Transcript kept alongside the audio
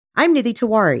I'm Nidhi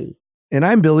Tiwari. And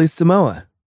I'm Billy Samoa.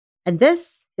 And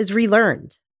this is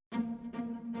Relearned.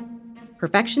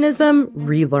 Perfectionism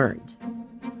Relearned.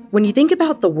 When you think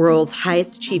about the world's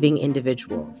highest achieving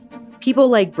individuals, people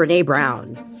like Brené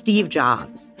Brown, Steve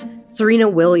Jobs, Serena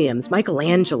Williams,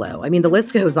 Michelangelo, the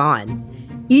list goes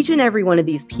on. Each and every one of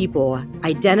these people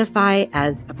identify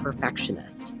as a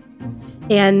perfectionist.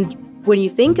 And when you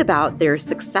think about their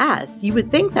success, you would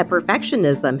think that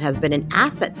perfectionism has been an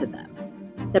asset to them,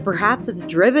 that perhaps has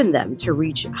driven them to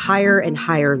reach higher and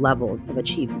higher levels of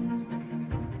achievement.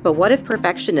 But what if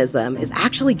perfectionism is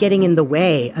actually getting in the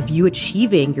way of you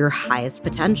achieving your highest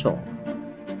potential?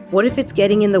 What if it's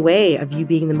getting in the way of you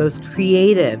being the most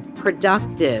creative,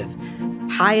 productive,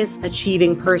 highest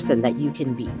achieving person that you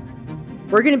can be?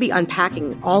 We're going to be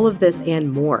unpacking all of this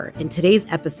and more in today's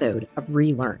episode of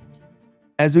Relearned.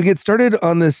 As we get started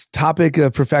on this topic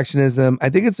of perfectionism, I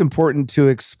think it's important to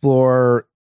explore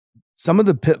some of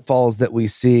the pitfalls that we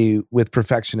see with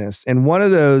perfectionists. And one of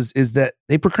those is that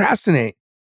they procrastinate.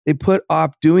 They put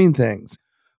off doing things.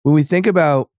 When we think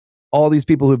about all these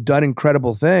people who've done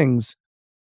incredible things,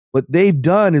 what they've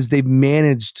done is they've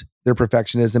managed their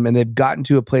perfectionism and they've gotten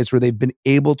to a place where they've been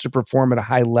able to perform at a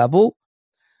high level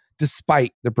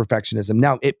despite their perfectionism.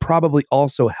 Now, it probably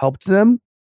also helped them,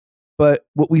 but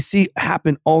what we see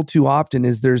happen all too often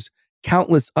is there's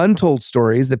countless untold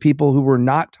stories that people who we're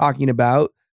not talking about,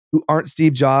 who aren't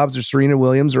Steve Jobs or Serena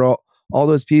Williams or all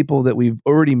those people that we've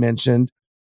already mentioned,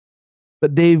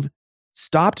 but they've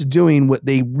stopped doing what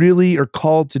they really are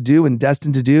called to do and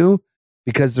destined to do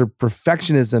because their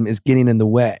perfectionism is getting in the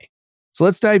way. So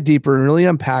let's dive deeper and really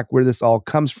unpack where this all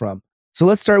comes from. So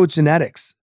let's start with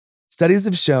genetics. Studies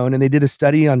have shown, and they did a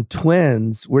study on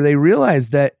twins where they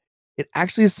realized that it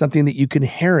actually is something that you can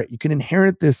inherit. You can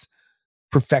inherit this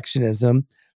perfectionism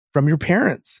from your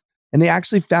parents. And they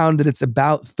actually found that it's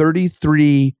about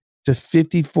 33 to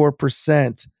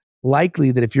 54%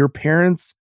 likely that if your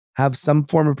parents have some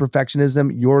form of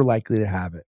perfectionism, you're likely to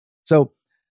have it. So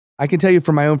I can tell you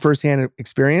from my own firsthand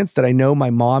experience that I know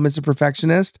my mom is a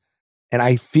perfectionist, and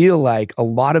I feel like a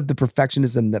lot of the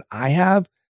perfectionism that I have,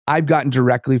 I've gotten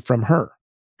directly from her.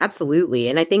 Absolutely.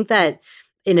 And I think that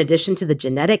in addition to the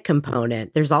genetic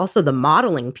component, there's also the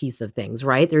modeling piece of things,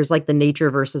 right? There's like the nature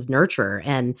versus nurture.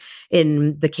 And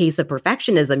in the case of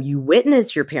perfectionism, you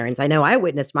witness your parents. I know I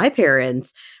witnessed my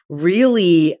parents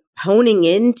really honing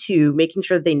into making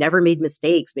sure that they never made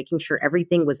mistakes, making sure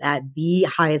everything was at the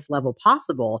highest level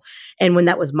possible. And when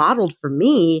that was modeled for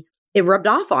me, it rubbed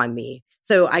off on me.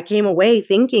 So I came away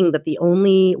thinking that the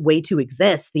only way to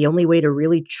exist, the only way to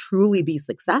really truly be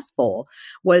successful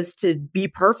was to be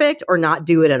perfect or not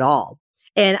do it at all.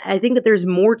 And I think that there's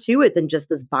more to it than just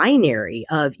this binary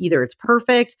of either it's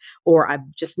perfect or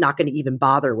I'm just not going to even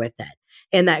bother with it.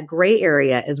 And that gray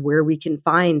area is where we can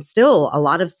find still a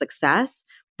lot of success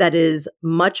that is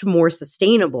much more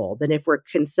sustainable than if we're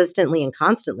consistently and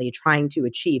constantly trying to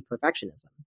achieve perfectionism.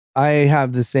 I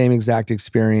have the same exact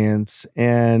experience.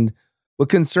 And what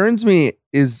concerns me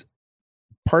is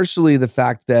partially the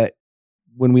fact that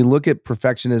when we look at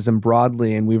perfectionism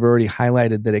broadly, and we've already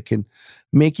highlighted that it can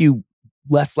make you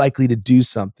less likely to do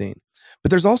something,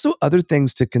 but there's also other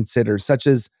things to consider, such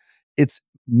as it's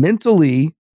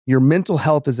mentally, your mental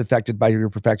health is affected by your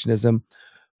perfectionism,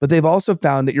 but they've also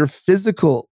found that your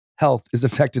physical health is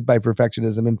affected by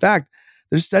perfectionism. In fact,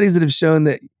 there's studies that have shown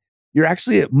that you're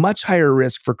actually at much higher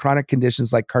risk for chronic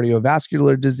conditions like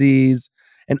cardiovascular disease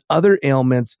and other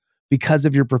ailments because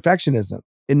of your perfectionism.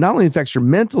 It not only affects your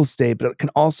mental state, but it can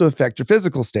also affect your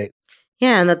physical state.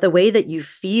 Yeah, and that the way that you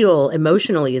feel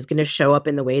emotionally is going to show up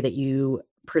in the way that you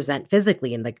present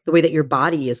physically and like the way that your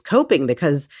body is coping,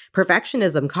 because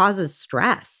perfectionism causes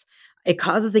stress. It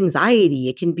causes anxiety.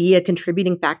 It can be a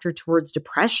contributing factor towards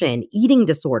depression, eating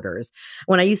disorders.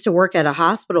 When I used to work at a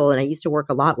hospital and I used to work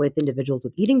a lot with individuals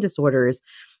with eating disorders,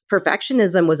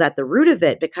 perfectionism was at the root of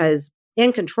it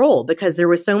and control, because there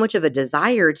was so much of a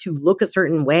desire to look a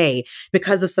certain way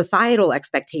because of societal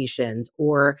expectations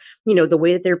or, the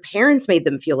way that their parents made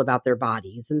them feel about their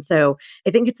bodies. And so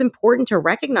I think it's important to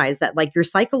recognize that like your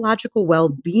psychological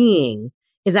well-being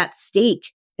is at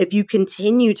stake if you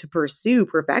continue to pursue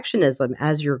perfectionism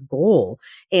as your goal.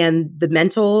 And the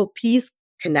mental piece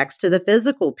connects to the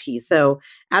physical piece. So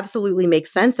absolutely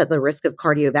makes sense that the risk of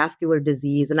cardiovascular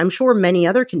disease, and I'm sure many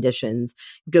other conditions,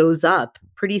 goes up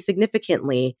pretty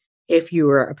significantly if you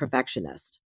are a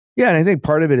perfectionist. Yeah, and I think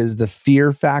part of it is the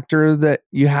fear factor that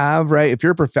you have, right? If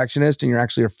you're a perfectionist and you're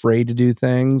actually afraid to do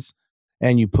things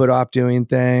and you put off doing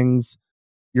things,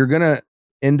 you're going to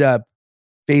end up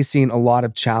facing a lot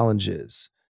of challenges.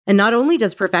 And not only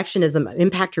does perfectionism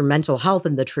impact your mental health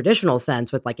in the traditional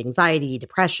sense with like anxiety,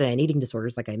 depression, eating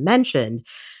disorders, like I mentioned,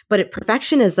 but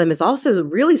perfectionism is also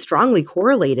really strongly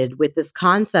correlated with this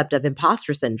concept of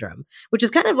imposter syndrome, which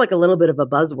is kind of like a little bit of a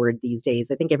buzzword these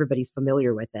days. I think everybody's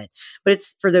familiar with it. But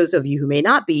it's for those of you who may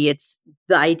not be, it's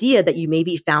the idea that you may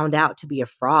be found out to be a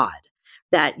fraud,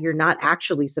 that you're not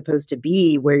actually supposed to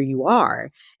be where you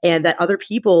are, and that other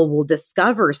people will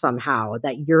discover somehow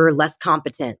that you're less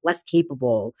competent, less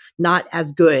capable, not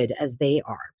as good as they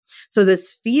are. So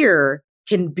this fear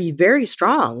can be very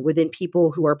strong within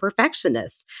people who are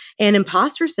perfectionists. And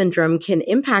imposter syndrome can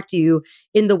impact you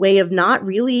in the way of not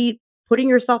really putting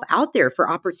yourself out there for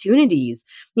opportunities.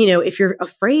 If you're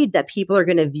afraid that people are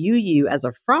going to view you as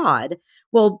a fraud,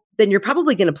 well, then you're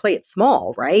probably going to play it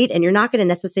small, right? And you're not going to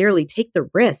necessarily take the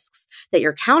risks that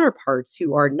your counterparts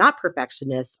who are not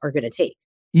perfectionists are going to take.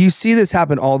 You see this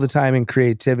happen all the time in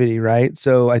creativity, right?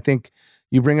 So I think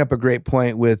you bring up a great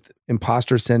point with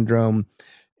imposter syndrome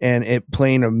and it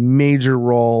playing a major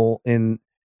role in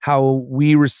how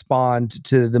we respond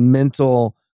to the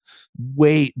mental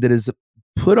weight that is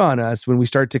put on us when we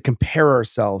start to compare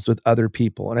ourselves with other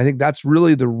people. And I think that's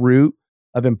really the root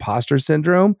of imposter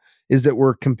syndrome, is that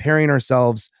we're comparing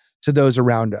ourselves to those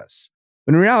around us.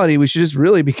 When in reality, we should just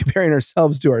really be comparing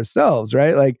ourselves to ourselves,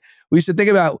 right? Like we should think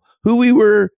about who we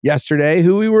were yesterday,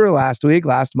 who we were last week,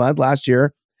 last month, last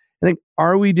year. I think,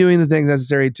 are we doing the things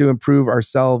necessary to improve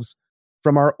ourselves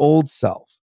from our old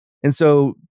self? And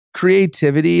so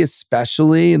creativity,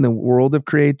 especially in the world of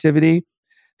creativity,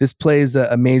 this plays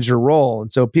a major role.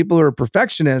 And so people who are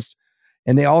perfectionists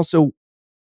and they also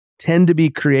tend to be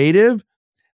creative,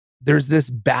 there's this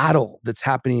battle that's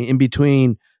happening in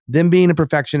between them being a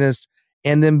perfectionist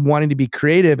and them wanting to be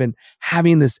creative and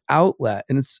having this outlet.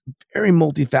 And it's very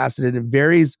multifaceted. It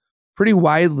varies pretty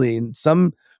widely. And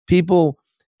some people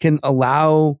can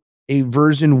allow a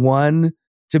version 1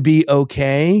 to be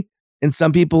okay. And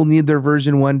some people need their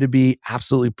version 1 to be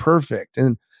absolutely perfect.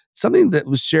 And something that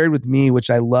was shared with me, which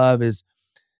I love, is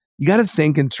you got to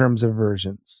think in terms of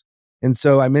versions. And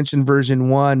so I mentioned version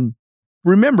 1.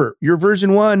 Remember, your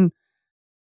version 1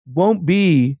 won't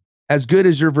be as good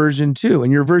as your version 2,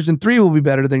 and your version 3 will be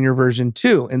better than your version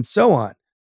 2, and so on.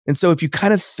 And so if you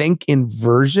kind of think in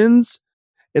versions,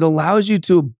 it allows you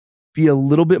to be a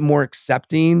little bit more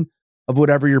accepting of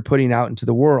whatever you're putting out into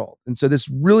the world. And so this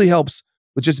really helps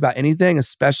with just about anything,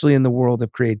 especially in the world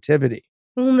of creativity.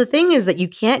 Well, and the thing is that you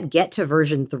can't get to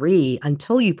version 3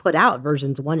 until you put out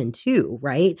versions 1 and 2,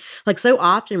 right? Like so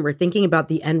often we're thinking about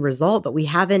the end result, but we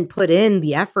haven't put in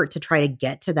the effort to try to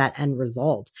get to that end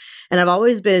result. And I've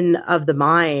always been of the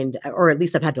mind, or at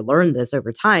least I've had to learn this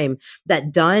over time,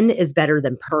 that done is better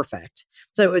than perfect.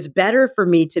 So it's better for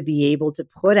me to be able to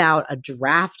put out a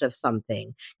draft of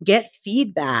something, get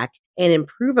feedback, and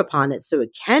improve upon it so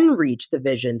it can reach the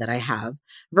vision that I have,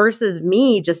 versus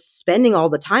me just spending all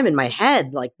the time in my head,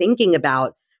 like thinking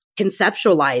about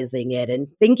conceptualizing it and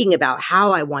thinking about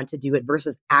how I want to do it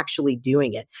versus actually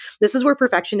doing it. This is where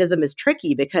perfectionism is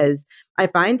tricky, because I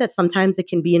find that sometimes it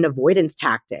can be an avoidance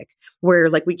tactic where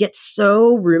like we get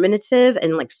so ruminative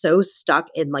and like so stuck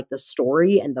in like the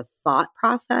story and the thought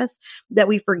process that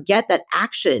we forget that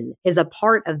action is a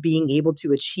part of being able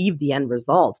to achieve the end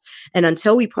result. And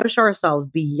until we push ourselves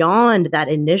beyond that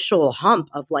initial hump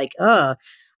of like, I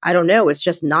don't know, it's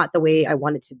just not the way I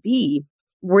want it to be,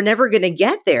 we're never going to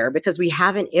get there because we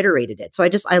haven't iterated it. So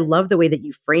I love the way that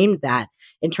you framed that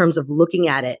in terms of looking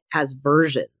at it as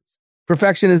versions.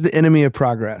 Perfection is the enemy of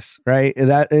progress, right?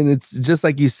 And it's just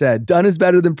like you said, done is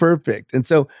better than perfect. And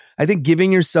so I think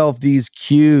giving yourself these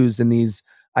cues and these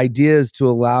ideas to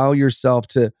allow yourself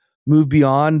to move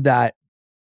beyond that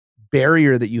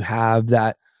barrier that you have,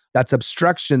 that's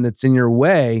obstruction that's in your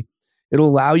way, it'll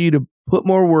allow you to put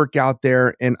more work out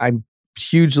there. And I'm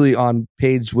hugely on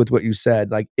page with what you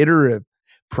said, like iterative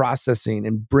processing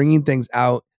and bringing things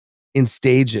out in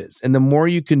stages. And the more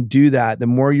you can do that, the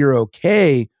more you're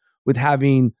okay with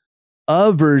having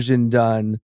a version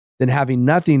done than having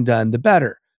nothing done, the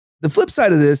better. The flip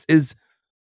side of this is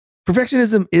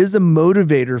perfectionism is a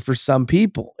motivator for some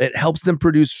people. It helps them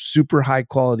produce super high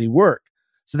quality work.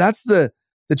 So that's the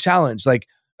challenge. Like,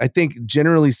 I think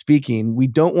generally speaking, we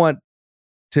don't want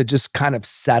to just kind of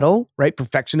settle, right?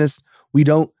 Perfectionists, we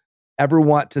don't ever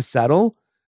want to settle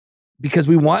because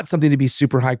we want something to be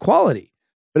super high quality.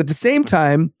 But at the same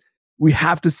time, we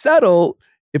have to settle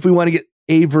if we want to get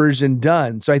a version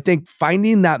done. So I think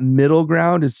finding that middle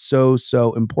ground is so,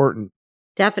 so important.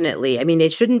 Definitely. I mean,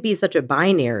 it shouldn't be such a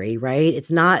binary, right?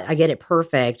 It's not, I get it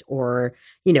perfect or,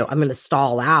 I'm going to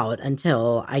stall out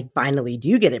until I finally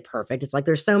do get it perfect. It's like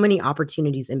there's so many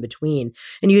opportunities in between.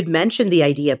 And you had mentioned the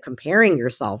idea of comparing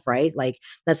yourself, right? Like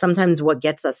that sometimes what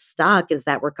gets us stuck is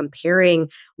that we're comparing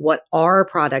what our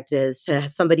product is to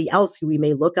somebody else who we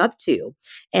may look up to.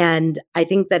 And I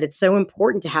think that it's so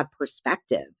important to have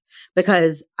perspective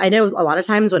because I know a lot of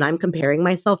times when I'm comparing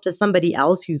myself to somebody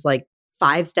else who's like,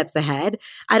 5 steps ahead,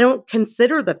 I don't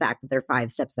consider the fact that they're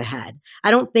 5 steps ahead. I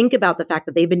don't think about the fact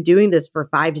that they've been doing this for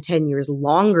 5 to 10 years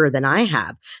longer than I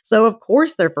have. So, of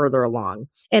course, they're further along.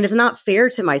 And it's not fair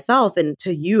to myself and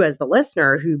to you as the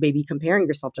listener who may be comparing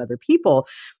yourself to other people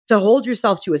to hold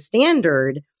yourself to a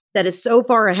standard that is so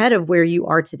far ahead of where you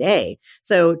are today.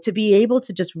 So, to be able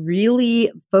to just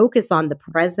really focus on the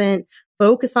present,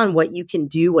 focus on what you can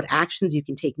do, what actions you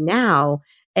can take now,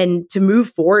 and to move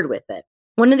forward with it.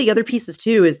 One of the other pieces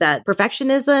too is that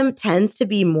perfectionism tends to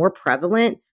be more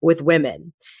prevalent with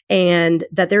women and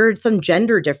that there are some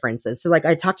gender differences. So like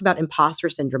I talked about imposter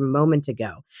syndrome a moment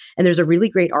ago, and there's a really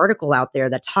great article out there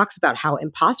that talks about how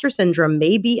imposter syndrome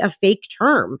may be a fake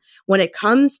term when it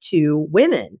comes to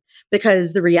women,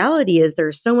 because the reality is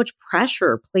there's so much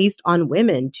pressure placed on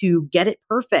women to get it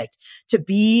perfect, to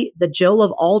be the Jill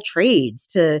of all trades,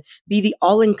 to be the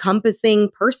all encompassing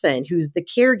person who's the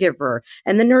caregiver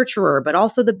and the nurturer, but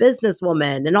also the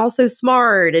businesswoman and also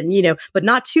smart and, but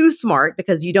not too smart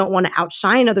because you don't want to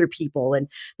outshine other people. And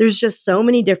there's just so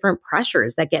many different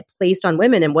pressures that get placed on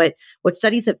women. And what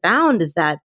studies have found is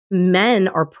that men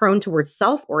are prone towards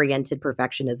self-oriented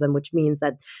perfectionism, which means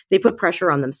that they put pressure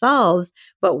on themselves,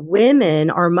 but women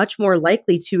are much more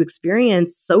likely to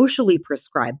experience socially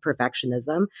prescribed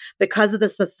perfectionism because of the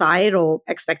societal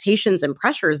expectations and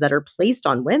pressures that are placed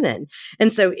on women.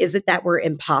 And so is it that we're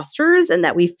imposters and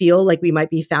that we feel like we might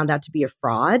be found out to be a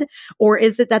fraud? Or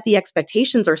is it that the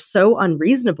expectations are so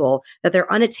unreasonable that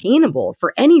they're unattainable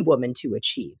for any woman to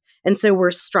achieve? And so we're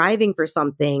striving for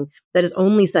something that is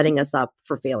only setting us up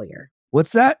for failure.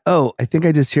 What's that? Oh, I think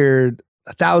I just heard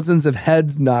thousands of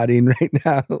heads nodding right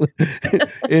now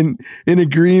in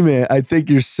agreement. I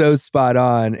think you're so spot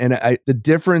on. And the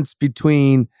difference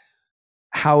between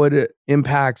how it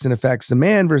impacts and affects a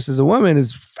man versus a woman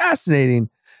is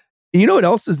fascinating. You know what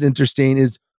else is interesting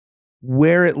is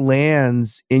where it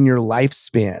lands in your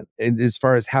lifespan, and as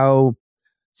far as how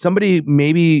somebody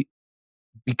maybe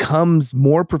becomes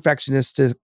more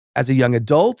perfectionistic as a young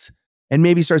adult and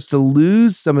maybe starts to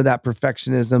lose some of that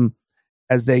perfectionism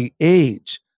as they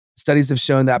age. Studies have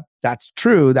shown that that's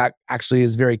true. That actually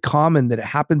is very common that it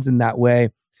happens in that way.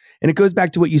 And it goes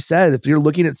back to what you said. If you're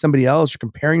looking at somebody else, you're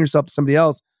comparing yourself to somebody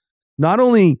else, not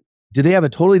only do they have a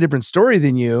totally different story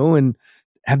than you and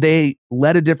have they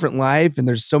led a different life, and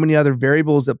there's so many other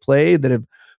variables at play that have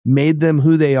made them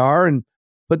who they are and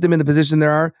put them in the position they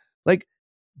are, like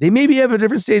they maybe have a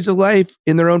different stage of life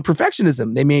in their own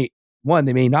perfectionism. They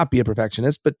may not be a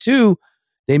perfectionist, but two,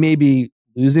 they may be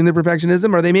losing their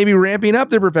perfectionism or they may be ramping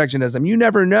up their perfectionism. You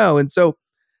never know. And so it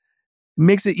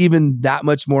makes it even that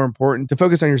much more important to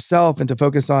focus on yourself and to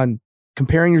focus on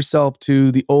comparing yourself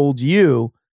to the old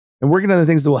you and working on the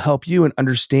things that will help you and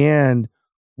understand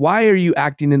why are you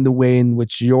acting in the way in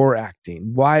which you're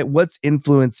acting? What's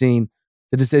influencing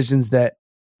the decisions that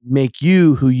make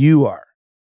you who you are?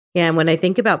 Yeah, and when I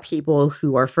think about people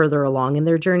who are further along in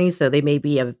their journey, so they may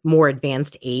be of more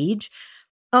advanced age,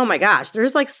 oh my gosh,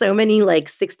 there's like so many like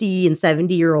 60 and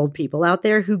 70-year-old people out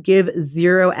there who give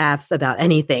zero Fs about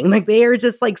anything. Like they are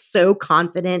just like so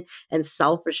confident and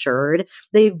self-assured.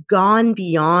 They've gone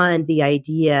beyond the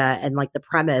idea and like the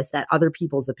premise that other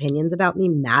people's opinions about me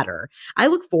matter. I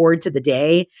look forward to the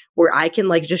day where I can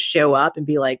like just show up and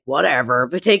be like, whatever,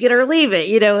 but take it or leave it.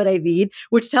 You know what I mean?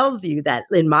 Which tells you that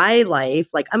in my life,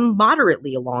 like I'm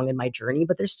moderately along in my journey,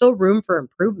 but there's still room for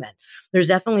improvement. There's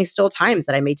definitely still times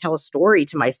that I may tell a story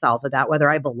to myself about whether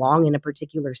I belong in a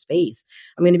particular space.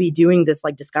 I'm going to be doing this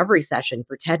like discovery session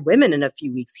for TED Women in a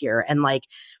few weeks here. And like,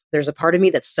 there's a part of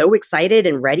me that's so excited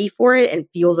and ready for it and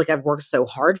feels like I've worked so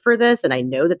hard for this. And I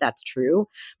know that that's true.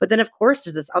 But then, of course,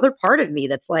 there's this other part of me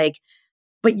that's like,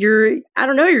 but I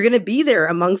don't know, you're going to be there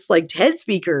amongst like TED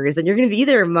speakers and you're going to be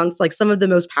there amongst like some of the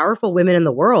most powerful women in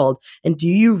the world. And do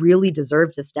you really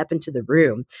deserve to step into the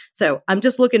room? So I'm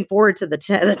just looking forward to the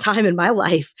time in my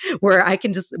life where I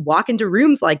can just walk into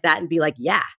rooms like that and be like,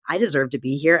 yeah, I deserve to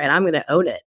be here and I'm going to own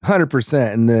it.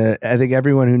 100%. And I think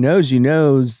everyone who knows you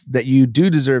knows that you do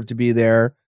deserve to be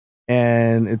there.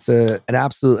 And it's an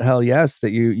absolute hell yes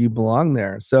that you belong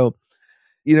there. So,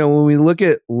 when we look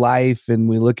at life and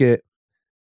we look at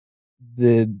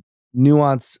the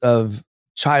nuance of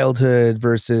childhood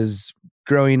versus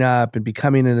growing up and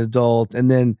becoming an adult. And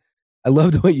then I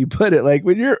love the way you put it. Like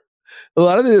when you're a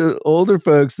lot of the older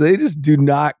folks, they just do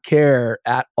not care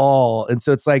at all. And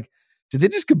so it's like, did they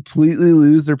just completely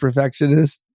lose their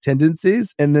perfectionist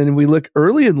tendencies? And then we look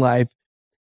early in life,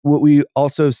 what we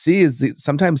also see is that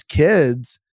sometimes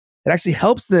kids, it actually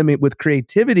helps them with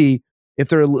creativity if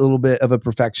they're a little bit of a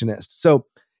perfectionist. So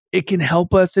it can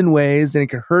help us in ways and it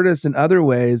can hurt us in other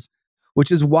ways,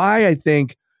 which is why I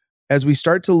think as we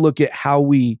start to look at how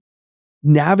we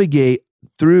navigate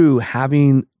through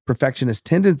having perfectionist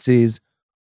tendencies,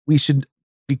 we should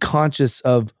be conscious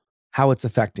of how it's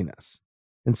affecting us.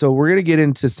 And so we're going to get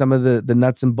into some of the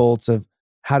nuts and bolts of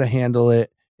how to handle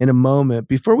it in a moment.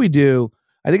 Before we do,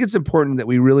 I think it's important that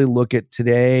we really look at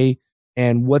today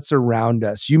and what's around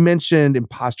us. You mentioned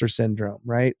imposter syndrome,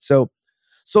 right? So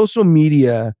social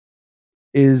media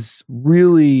is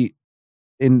really,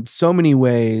 in so many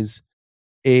ways,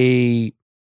 a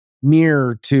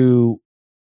mirror to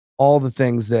all the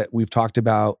things that we've talked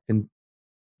about, and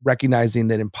recognizing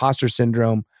that imposter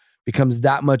syndrome becomes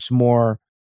that much more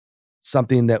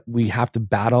something that we have to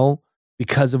battle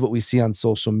because of what we see on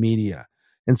social media.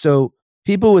 And so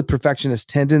people with perfectionist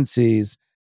tendencies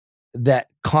that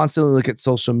constantly look at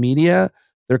social media,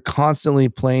 they're constantly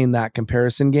playing that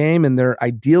comparison game and they're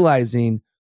idealizing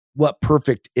what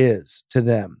perfect is to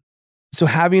them. So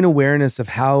having awareness of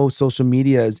how social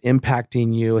media is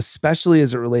impacting you, especially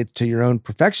as it relates to your own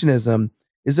perfectionism,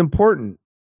 is important.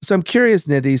 So I'm curious,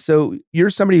 Nidhi, so you're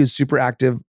somebody who's super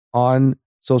active on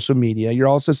social media. You're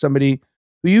also somebody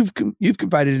who you've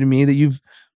confided to me that you've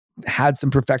had some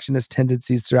perfectionist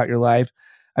tendencies throughout your life.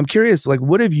 I'm curious, like,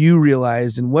 what have you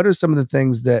realized and what are some of the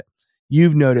things that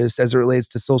you've noticed as it relates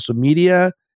to social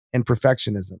media and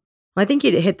perfectionism? I think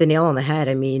you hit the nail on the head.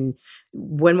 I mean,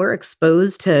 when we're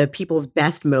exposed to people's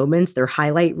best moments, their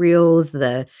highlight reels,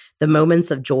 the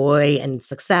moments of joy and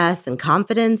success and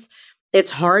confidence,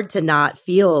 it's hard to not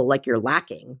feel like you're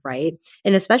lacking, right?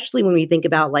 And especially when we think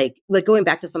about like going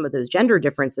back to some of those gender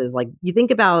differences, like you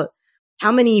think about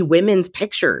how many women's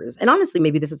pictures, and honestly,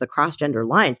 maybe this is across gender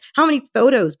lines, how many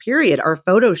photos, period, are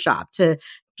photoshopped to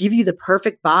give you the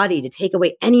perfect body, to take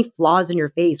away any flaws in your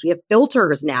face. We have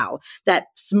filters now that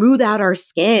smooth out our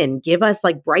skin, give us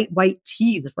like bright white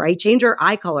teeth, right? Change our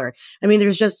eye color. I mean,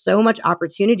 there's just so much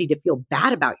opportunity to feel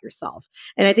bad about yourself.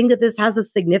 And I think that this has a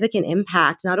significant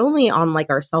impact, not only on like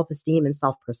our self-esteem and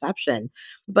self-perception,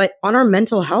 but on our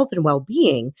mental health and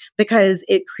well-being, because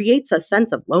it creates a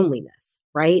sense of loneliness.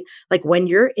 Right? Like when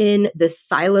you're in this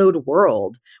siloed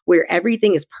world where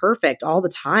everything is perfect all the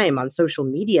time on social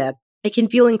media, it can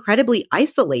feel incredibly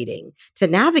isolating to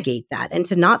navigate that and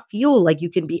to not feel like you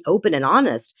can be open and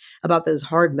honest about those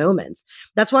hard moments.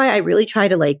 That's why I really try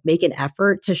to like make an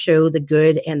effort to show the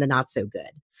good and the not so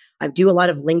good. I do a lot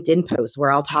of LinkedIn posts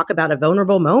where I'll talk about a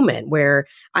vulnerable moment where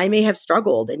I may have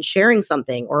struggled in sharing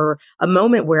something, or a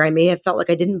moment where I may have felt like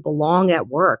I didn't belong at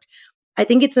work. I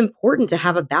think it's important to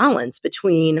have a balance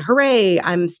between, hooray,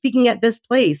 I'm speaking at this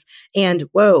place, and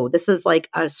whoa, this is like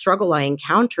a struggle I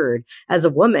encountered as a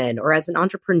woman or as an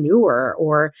entrepreneur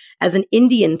or as an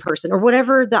Indian person or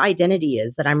whatever the identity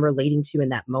is that I'm relating to in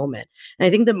that moment. And I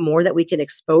think the more that we can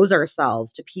expose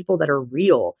ourselves to people that are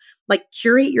real, like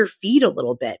curate your feed a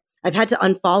little bit. I've had to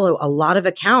unfollow a lot of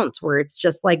accounts where it's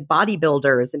just like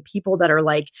bodybuilders and people that are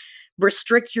like,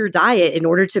 restrict your diet in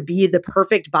order to be the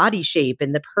perfect body shape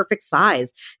and the perfect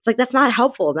size. It's like, that's not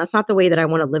helpful. And that's not the way that I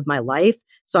want to live my life.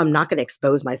 So I'm not going to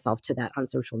expose myself to that on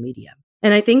social media.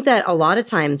 And I think that a lot of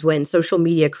times when social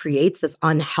media creates this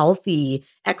unhealthy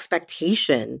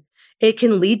expectation, it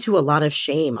can lead to a lot of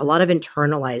shame, a lot of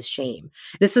internalized shame.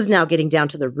 This is now getting down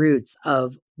to the roots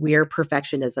of where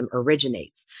perfectionism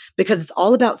originates, because it's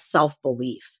all about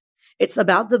self-belief. It's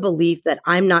about the belief that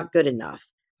I'm not good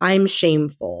enough. I'm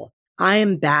shameful.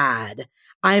 I'm bad.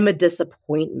 I'm a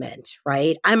disappointment,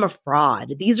 right? I'm a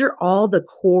fraud. These are all the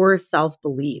core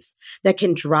self-beliefs that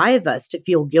can drive us to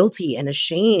feel guilty and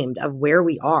ashamed of where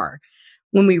we are.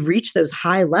 When we reach those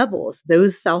high levels,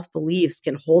 those self-beliefs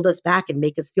can hold us back and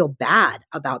make us feel bad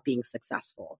about being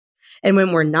successful. And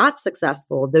when we're not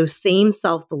successful, those same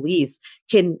self-beliefs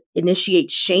can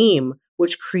initiate shame,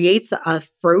 which creates a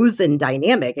frozen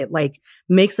dynamic. It like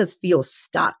makes us feel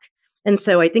stuck. And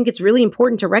so I think it's really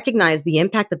important to recognize the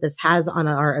impact that this has on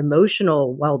our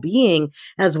emotional well-being,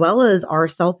 as well as our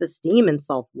self-esteem and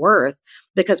self-worth,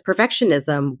 because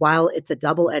perfectionism, while it's a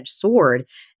double-edged sword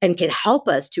and can help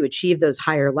us to achieve those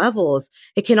higher levels,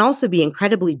 it can also be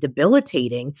incredibly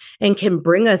debilitating and can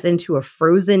bring us into a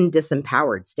frozen,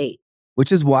 disempowered state.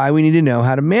 Which is why we need to know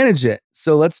how to manage it.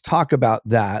 So let's talk about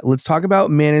that. Let's talk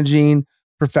about managing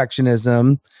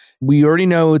perfectionism. We already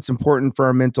know it's important for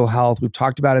our mental health. We've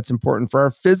talked about it's important for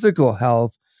our physical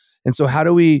health. And so, how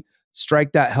do we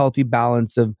strike that healthy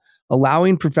balance of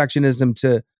allowing perfectionism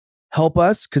to help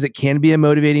us? Because it can be a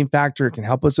motivating factor, it can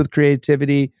help us with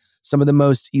creativity. Some of the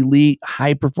most elite,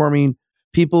 high performing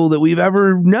people that we've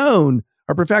ever known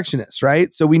are perfectionists,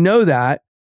 right? So, we know that.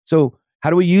 So, how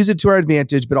do we use it to our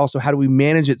advantage, but also how do we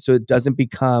manage it so it doesn't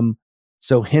become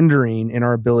so hindering in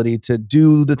our ability to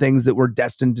do the things that we're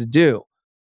destined to do?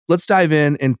 Let's dive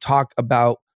in and talk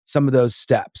about some of those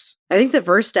steps. I think the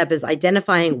first step is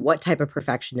identifying what type of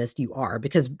perfectionist you are,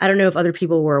 because I don't know if other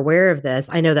people were aware of this.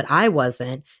 I know that I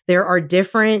wasn't. There are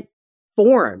different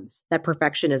forms that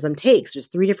perfectionism takes. There's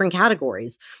three different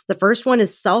categories. The first one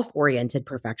is self-oriented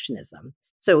perfectionism.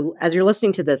 So as you're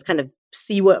listening to this, kind of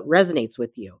see what resonates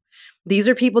with you. These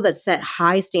are people that set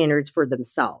high standards for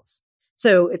themselves.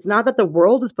 So it's not that the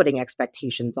world is putting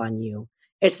expectations on you.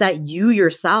 It's that you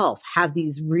yourself have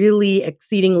these really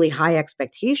exceedingly high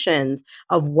expectations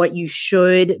of what you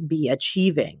should be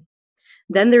achieving.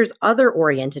 Then there's other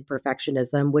oriented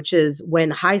perfectionism, which is when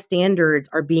high standards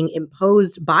are being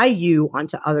imposed by you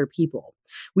onto other people.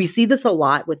 We see this a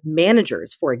lot with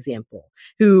managers, for example,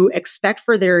 who expect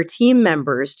for their team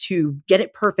members to get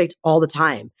it perfect all the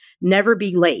time, never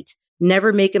be late,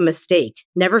 never make a mistake,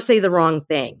 never say the wrong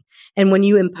thing. And when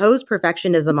you impose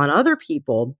perfectionism on other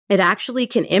people, it actually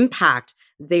can impact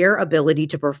their ability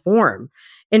to perform.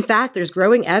 In fact, there's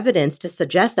growing evidence to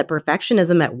suggest that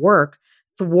perfectionism at work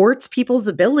thwarts people's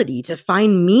ability to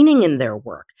find meaning in their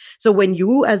work. So when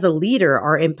you as a leader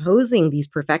are imposing these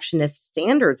perfectionist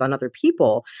standards on other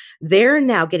people, they're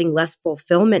now getting less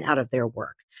fulfillment out of their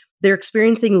work. They're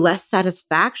experiencing less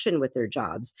satisfaction with their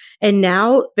jobs. And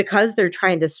now, because they're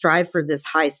trying to strive for this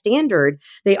high standard,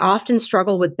 they often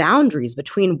struggle with boundaries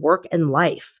between work and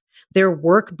life. Their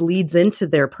work bleeds into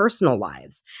their personal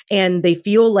lives. And they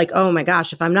feel like, oh my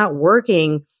gosh, if I'm not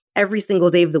working every single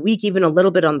day of the week, even a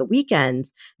little bit on the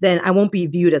weekends, then I won't be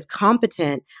viewed as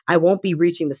competent. I won't be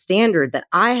reaching the standard that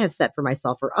I have set for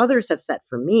myself or others have set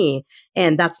for me.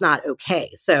 And that's not okay.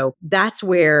 So that's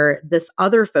where this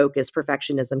other focused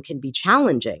perfectionism can be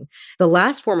challenging. The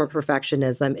last form of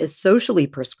perfectionism is socially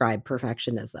prescribed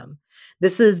perfectionism.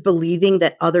 This is believing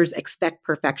that others expect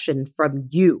perfection from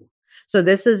you. So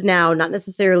this is now not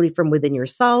necessarily from within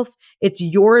yourself. It's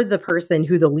you're the person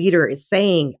who the leader is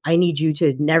saying, I need you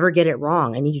to never get it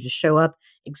wrong. I need you to show up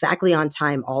exactly on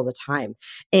time all the time.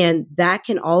 And that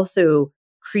can also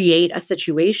create a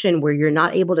situation where you're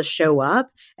not able to show up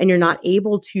and you're not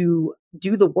able to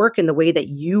do the work in the way that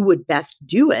you would best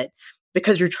do it,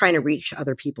 because you're trying to reach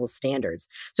other people's standards.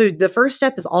 So the first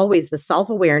step is always the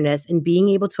self-awareness and being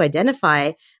able to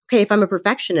identify, okay, if I'm a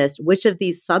perfectionist, which of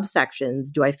these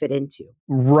subsections do I fit into?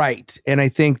 Right. And I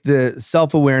think the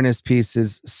self-awareness piece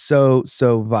is so,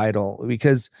 so vital,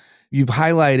 because you've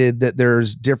highlighted that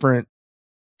there's different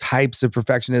types of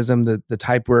perfectionism, the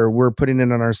type where we're putting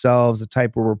it on ourselves, the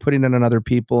type where we're putting it on other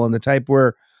people, and the type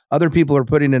where other people are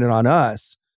putting it on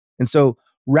us. And so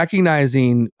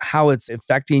recognizing how it's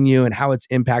affecting you and how it's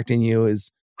impacting you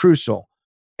is crucial.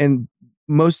 And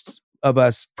most of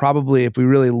us probably, if we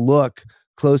really look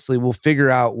closely, we'll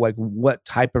figure out like what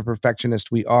type of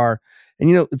perfectionist we are. And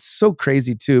it's so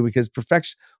crazy too, because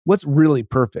perfection, what's really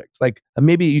perfect? Like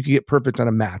maybe you could get perfect on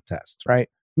a math test, right?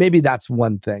 Maybe that's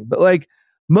one thing. But like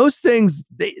most things,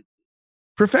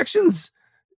 perfections,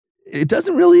 it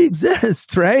doesn't really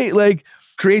exist, right? Like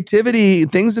creativity,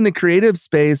 things in the creative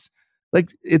space, like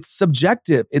it's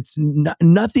subjective. It's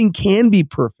nothing can be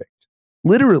perfect.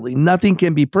 Literally, nothing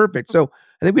can be perfect. So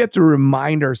I think we have to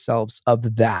remind ourselves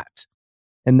of that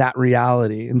and that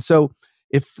reality. And so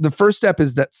if the first step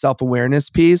is that self-awareness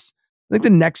piece, I think the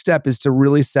next step is to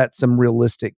really set some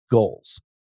realistic goals.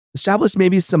 Establish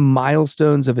maybe some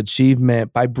milestones of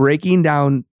achievement by breaking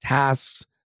down tasks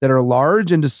that are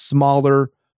large into smaller,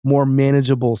 more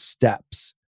manageable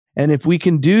steps. And if we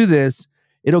can do this,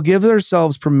 it'll give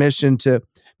ourselves permission to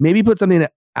maybe put something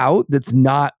out that's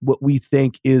not what we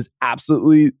think is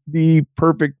absolutely the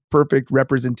perfect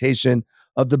representation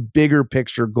of the bigger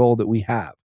picture goal that we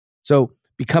have. So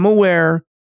become aware,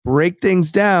 break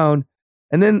things down,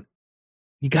 and then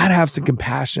you got to have some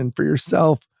compassion for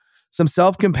yourself. Some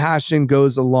self-compassion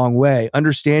goes a long way.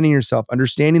 Understanding yourself,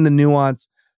 understanding the nuance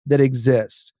that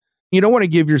exists. You don't want to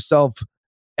give yourself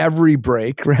every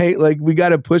break, right? Like we got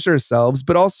to push ourselves,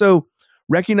 but also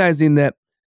recognizing that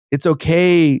it's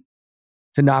okay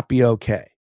to not be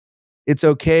okay. It's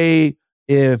okay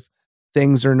if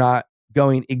things are not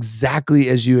going exactly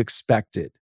as you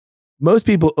expected. Most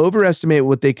people overestimate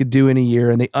what they could do in a year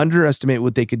and they underestimate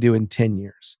what they could do in 10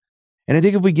 years. And I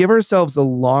think if we give ourselves a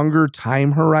longer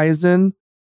time horizon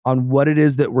on what it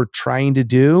is that we're trying to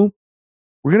do,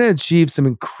 we're going to achieve some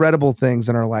incredible things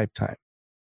in our lifetime.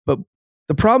 But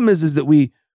the problem is that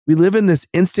we live in this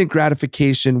instant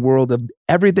gratification world of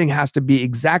everything has to be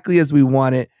exactly as we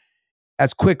want it,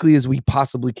 as quickly as we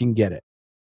possibly can get it.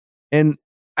 And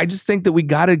I just think that we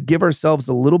got to give ourselves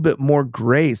a little bit more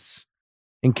grace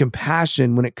and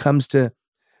compassion when it comes to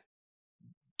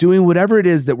doing whatever it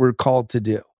is that we're called to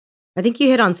do. I think you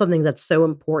hit on something that's so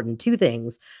important. Two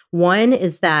things. One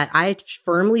is that I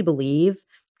firmly believe,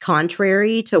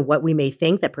 contrary to what we may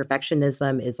think, that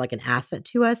perfectionism is like an asset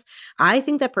to us. I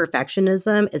think that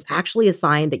perfectionism is actually a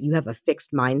sign that you have a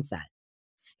fixed mindset.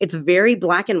 It's very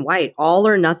black and white, all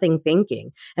or nothing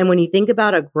thinking. And when you think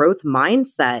about a growth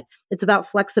mindset, it's about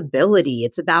flexibility.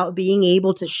 It's about being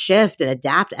able to shift and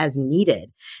adapt as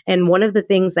needed. And one of the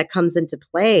things that comes into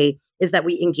play is that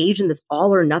we engage in this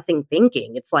all or nothing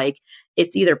thinking. It's like,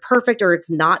 it's either perfect or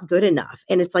it's not good enough.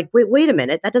 And it's like, wait a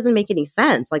minute, that doesn't make any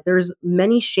sense. Like there's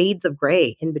many shades of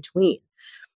gray in between.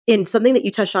 And something that you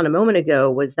touched on a moment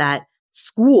ago was that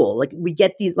school, like we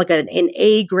get these, like an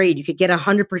A grade, you could get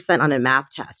 100% on a math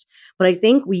test. But I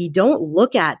think we don't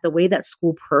look at the way that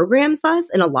school programs us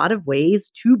in a lot of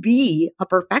ways to be a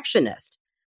perfectionist,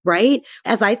 right?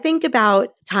 As I think about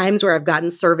times where I've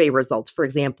gotten survey results, for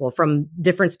example, from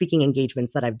different speaking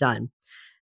engagements that I've done,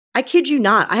 I kid you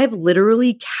not, I have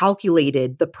literally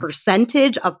calculated the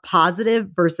percentage of positive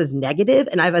versus negative,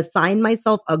 and I've assigned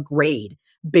myself a grade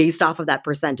based off of that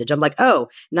percentage. I'm like, oh,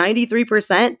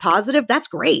 93% positive, that's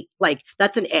great. Like,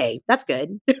 that's an A. That's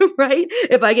good, right?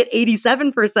 If I get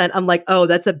 87%, I'm like, oh,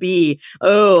 that's a B.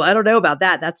 Oh, I don't know about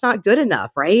that. That's not good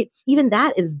enough, right? Even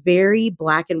that is very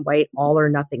black and white, all or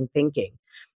nothing thinking.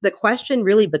 The question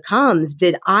really becomes,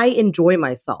 did I enjoy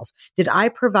myself? Did I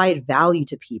provide value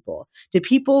to people? Did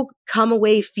people come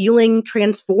away feeling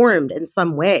transformed in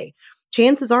some way?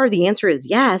 Chances are the answer is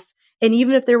yes. And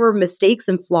even if there were mistakes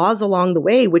and flaws along the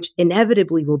way, which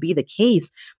inevitably will be the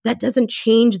case, that doesn't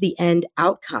change the end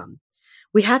outcome.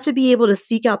 We have to be able to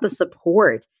seek out the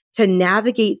support to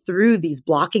navigate through these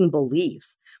blocking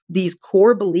beliefs, these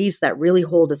core beliefs that really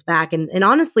hold us back. And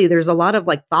honestly, there's a lot of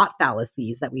like thought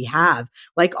fallacies that we have,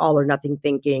 like all or nothing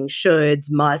thinking,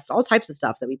 shoulds, musts, all types of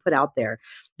stuff that we put out there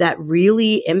that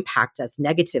really impact us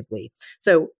negatively.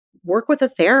 So work with a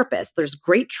therapist. There's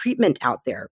great treatment out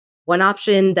there. One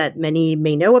option that many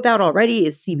may know about already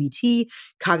is CBT,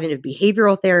 cognitive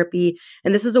behavioral therapy.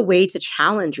 And this is a way to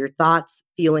challenge your thoughts,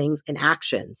 feelings, and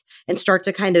actions and start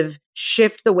to kind of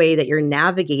shift the way that you're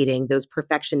navigating those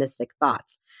perfectionistic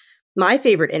thoughts. My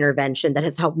favorite intervention that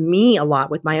has helped me a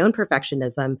lot with my own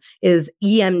perfectionism is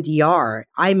EMDR,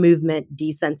 eye movement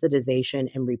desensitization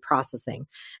and reprocessing.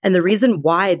 And the reason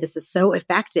why this is so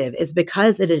effective is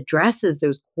because it addresses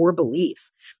those core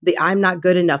beliefs, the I'm not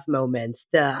good enough moments,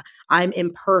 the I'm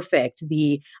imperfect,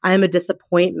 the I'm a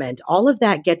disappointment. All of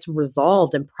that gets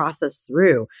resolved and processed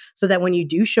through so that when you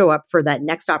do show up for that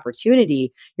next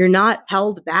opportunity, you're not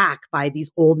held back by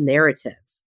these old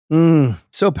narratives.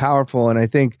 So powerful. And I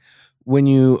think when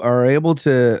you are able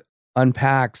to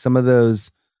unpack some of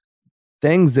those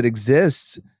things that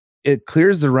exist, it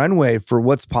clears the runway for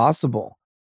what's possible.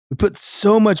 We put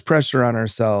so much pressure on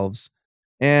ourselves,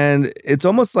 and it's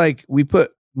almost like we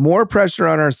put more pressure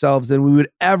on ourselves than we would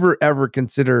ever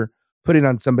consider putting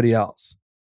on somebody else.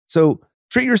 So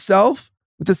treat yourself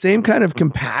with the same kind of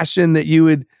compassion that you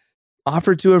would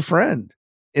offer to a friend,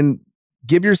 and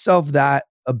give yourself that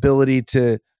ability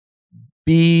to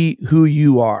be who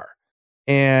you are.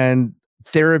 And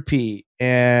therapy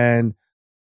and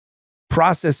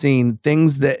processing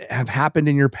things that have happened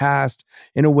in your past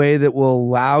in a way that will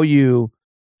allow you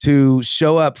to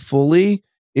show up fully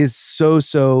is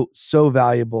so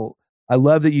valuable. I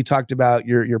love that you talked about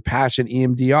your passion,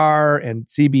 EMDR and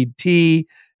CBT.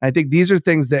 I think these are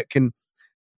things that can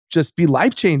just be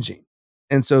life-changing.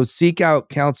 And so seek out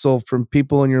counsel from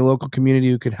people in your local community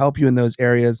who can help you in those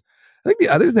areas. I think the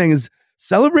other thing is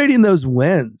celebrating those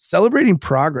wins, celebrating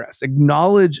progress,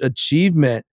 acknowledge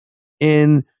achievement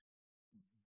in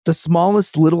the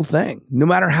smallest little thing. No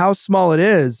matter how small it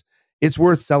is, it's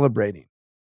worth celebrating.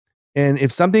 And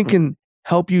if something can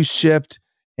help you shift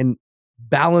and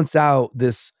balance out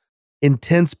this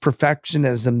intense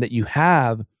perfectionism that you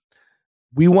have,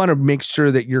 we want to make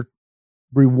sure that you're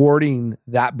rewarding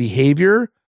that behavior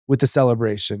with the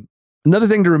celebration. Another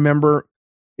thing to remember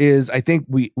is I think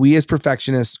we as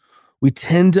perfectionists, we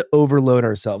tend to overload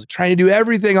ourselves, trying to do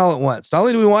everything all at once. Not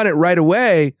only do we want it right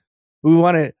away, we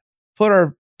want to put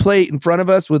our plate in front of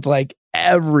us with like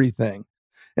everything.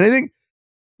 And I think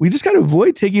we just got to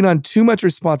avoid taking on too much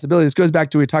responsibility. This goes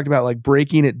back to, we talked about like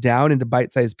breaking it down into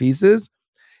bite-sized pieces.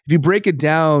 If you break it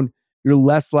down, you're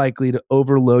less likely to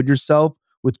overload yourself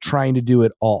with trying to do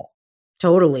it all.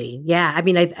 Totally. Yeah. I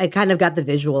mean, I kind of got the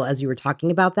visual as you were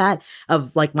talking about that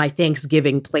of like my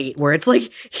Thanksgiving plate where it's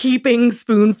like heaping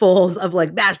spoonfuls of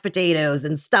like mashed potatoes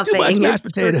and stuffing. Too much and mashed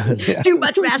potatoes. Yeah. Too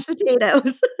much mashed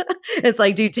potatoes. It's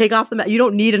like, dude, take off you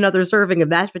don't need another serving of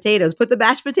mashed potatoes. Put the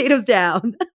mashed potatoes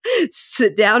down.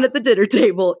 Sit down at the dinner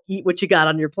table. Eat what you got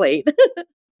on your plate.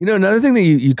 Another thing that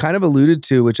you kind of alluded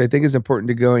to, which I think is important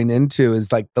to going into,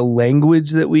 is like the language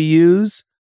that we use.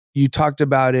 You talked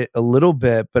about it a little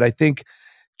bit, but I think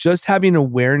just having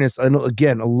awareness, and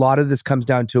again, a lot of this comes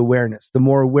down to awareness. The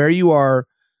more aware you are,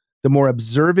 the more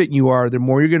observant you are, the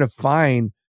more you're going to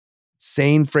find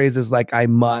saying phrases like, I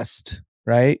must,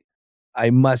 right?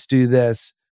 I must do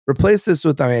this. Replace this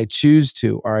with, I choose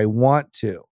to, or I want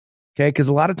to. Okay. Because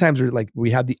a lot of times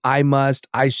we have the I must,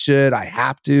 I should, I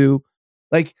have to.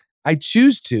 Like, I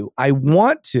choose to, I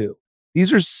want to.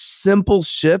 These are simple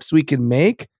shifts we can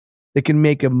make that can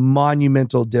make a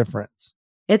monumental difference.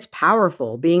 It's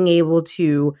powerful being able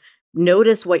to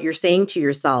notice what you're saying to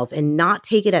yourself and not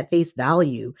take it at face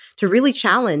value, to really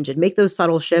challenge and make those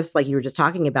subtle shifts like you were just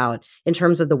talking about in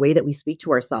terms of the way that we speak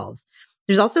to ourselves.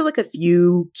 There's also like a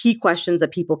few key questions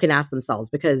that people can ask themselves,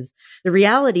 because the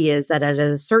reality is that at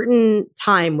a certain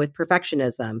time with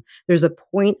perfectionism, there's a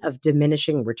point of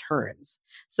diminishing returns.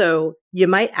 So you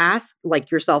might ask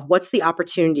like yourself, what's the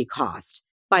opportunity cost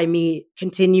by me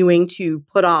continuing to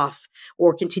put off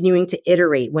or continuing to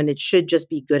iterate when it should just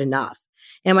be good enough?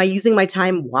 Am I using my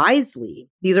time wisely?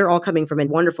 These are all coming from a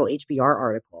wonderful HBR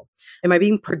article. Am I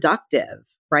being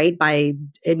productive, right, by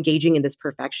engaging in this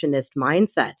perfectionist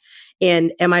mindset?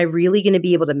 And am I really going to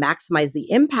be able to maximize the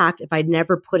impact if I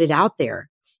never put it out there?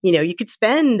 You could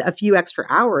spend a few extra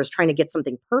hours trying to get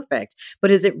something perfect,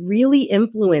 but is it really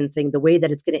influencing the way that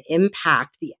it's going to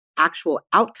impact the actual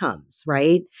outcomes,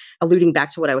 right? Alluding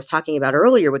back to what I was talking about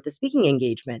earlier with the speaking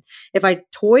engagement. If I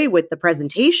toy with the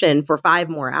presentation for 5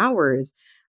 more hours,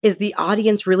 is the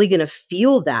audience really going to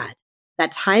feel that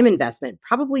time investment?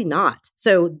 Probably not.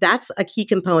 So that's a key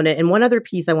component. And one other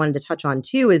piece I wanted to touch on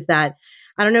too is that,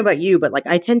 I don't know about you, but like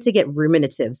I tend to get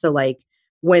ruminative. So like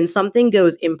when something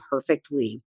goes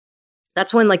imperfectly,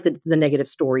 that's when like the negative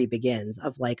story begins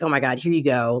of like, oh my God, here you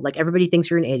go. Like everybody thinks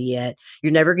you're an idiot.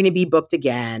 You're never going to be booked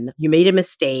again. You made a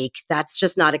mistake. That's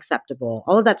just not acceptable.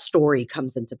 All of that story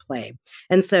comes into play.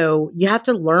 And so you have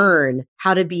to learn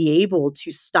how to be able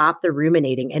to stop the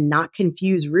ruminating and not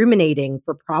confuse ruminating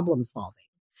for problem solving.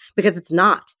 Because it's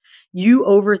not. You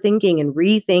overthinking and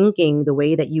rethinking the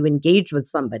way that you engage with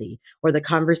somebody or the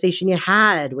conversation you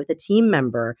had with a team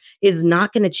member is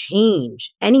not going to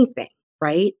change anything,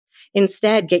 right?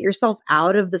 Instead, get yourself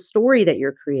out of the story that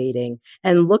you're creating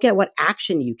and look at what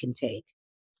action you can take.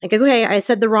 Like, okay, I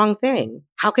said the wrong thing.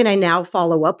 How can I now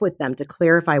follow up with them to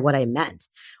clarify what I meant?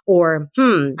 Or,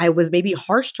 I was maybe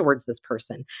harsh towards this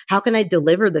person. How can I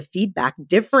deliver the feedback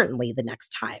differently the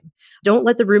next time? Don't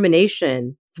let the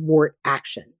rumination thwart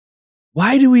action.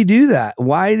 Why do we do that?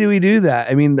 Why do we do that?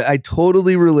 I mean, I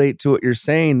totally relate to what you're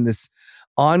saying. This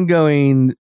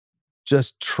ongoing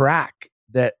just track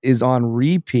that is on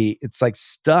repeat. It's like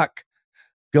stuck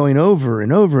going over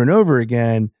and over and over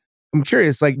again. I'm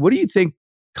curious, like, what do you think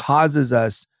causes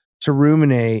us to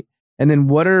ruminate? And then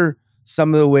what are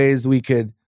some of the ways we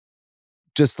could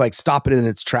just like stop it in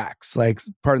its tracks? Like,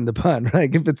 pardon the pun,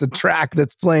 like if it's a track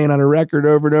that's playing on a record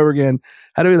over and over again,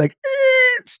 how do we like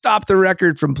stop the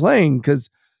record from playing? Because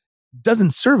it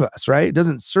doesn't serve us, right? It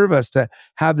doesn't serve us to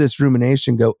have this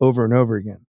rumination go over and over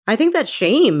again. I think that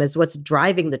shame is what's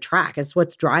driving the track. It's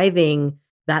what's driving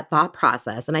that thought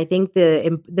process. And I think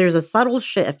there's a subtle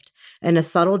shift and a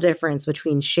subtle difference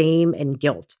between shame and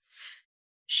guilt.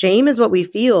 Shame is what we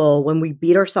feel when we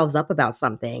beat ourselves up about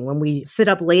something, when we sit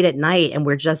up late at night and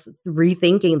we're just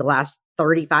rethinking the last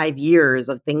 35 years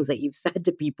of things that you've said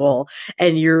to people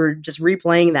and you're just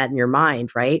replaying that in your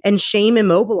mind, right? And shame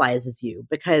immobilizes you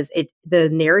because the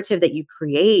narrative that you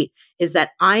create is that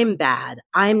I'm bad,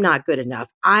 I'm not good enough,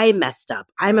 I messed up,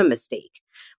 I'm a mistake.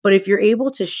 But if you're able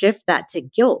to shift that to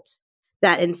guilt,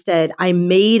 that instead I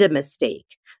made a mistake,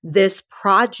 this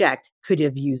project could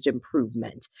have used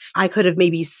improvement, I could have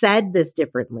maybe said this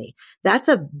differently. That's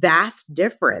a vast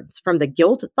difference from the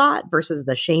guilt thought versus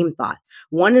the shame thought.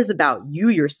 One is about you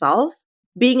yourself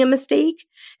being a mistake,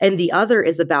 and the other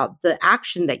is about the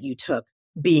action that you took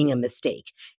being a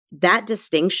mistake. That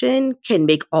distinction can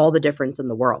make all the difference in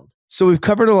the world. So we've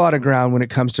covered a lot of ground when it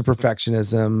comes to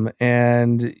perfectionism,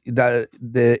 and the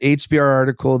HBR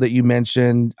article that you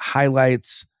mentioned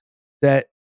highlights that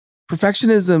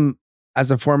perfectionism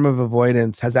as a form of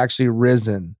avoidance has actually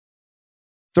risen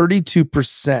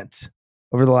 32%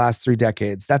 over the last 3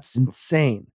 decades. That's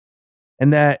insane.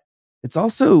 And that it's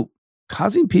also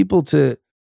causing people to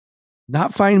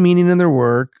not find meaning in their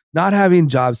work, not having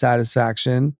job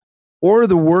satisfaction, or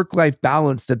the work-life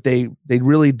balance that they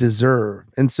really deserve.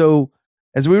 And so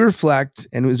as we reflect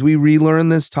and as we relearn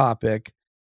this topic,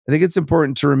 I think it's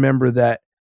important to remember that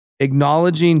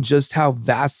acknowledging just how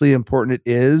vastly important it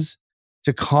is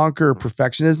to conquer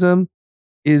perfectionism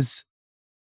is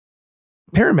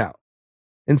paramount.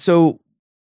 And so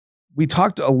we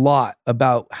talked a lot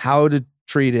about how to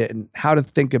treat it and how to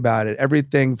think about it,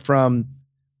 everything from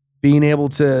being able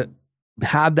to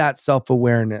have that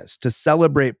self-awareness, to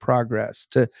celebrate progress,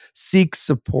 to seek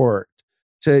support,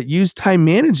 to use time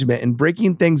management and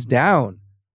breaking things down,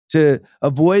 to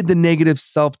avoid the negative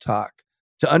self-talk,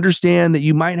 to understand that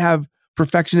you might have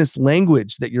perfectionist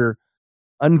language that you're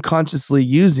unconsciously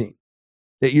using,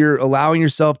 that you're allowing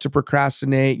yourself to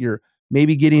procrastinate, you're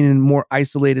maybe getting in more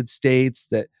isolated states,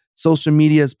 that social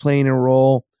media is playing a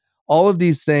role. All of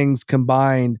these things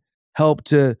combined help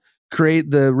to create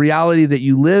the reality that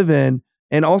you live in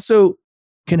and also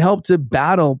can help to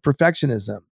battle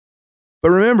perfectionism. But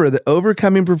remember that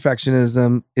overcoming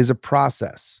perfectionism is a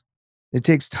process. It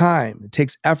takes time, it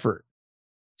takes effort.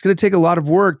 It's going to take a lot of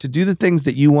work to do the things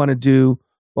that you want to do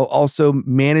while also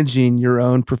managing your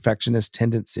own perfectionist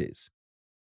tendencies.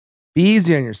 Be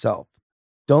easy on yourself.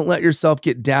 Don't let yourself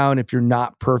get down if you're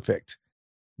not perfect.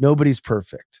 Nobody's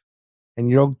perfect. And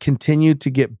you'll continue to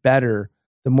get better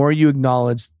the more you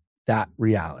acknowledge that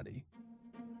reality.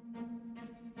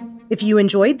 If you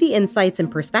enjoyed the insights and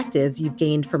perspectives you've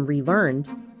gained from Relearned,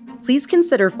 please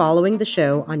consider following the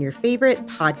show on your favorite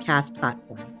podcast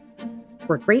platform.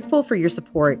 We're grateful for your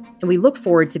support, and we look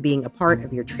forward to being a part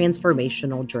of your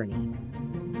transformational journey.